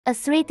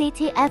A3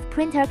 DTF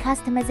printer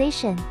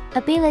customization.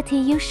 Ability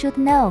you should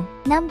know.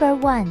 Number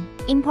 1.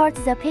 Import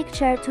the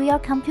picture to your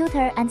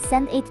computer and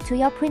send it to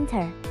your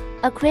printer.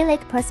 Acrylic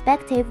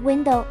perspective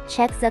window.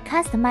 Check the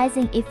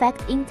customizing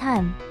effect in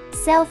time.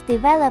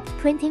 Self-developed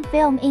printing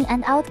film in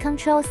and out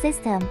control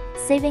system,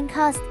 saving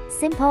cost,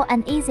 simple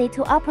and easy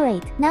to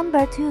operate.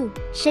 Number 2.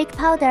 Shake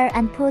powder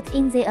and put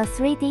in the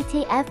A3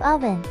 DTF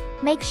oven.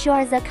 Make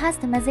sure the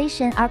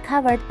customization are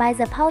covered by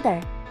the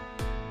powder.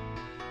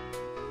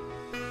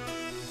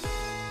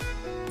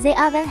 The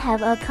oven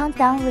have a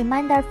countdown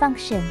reminder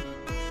function.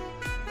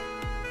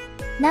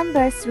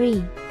 Number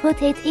 3.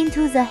 Put it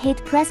into the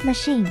heat press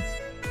machine.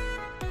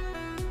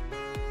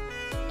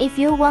 If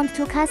you want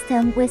to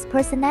custom with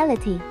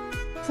personality,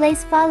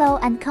 please follow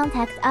and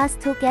contact us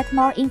to get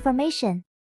more information.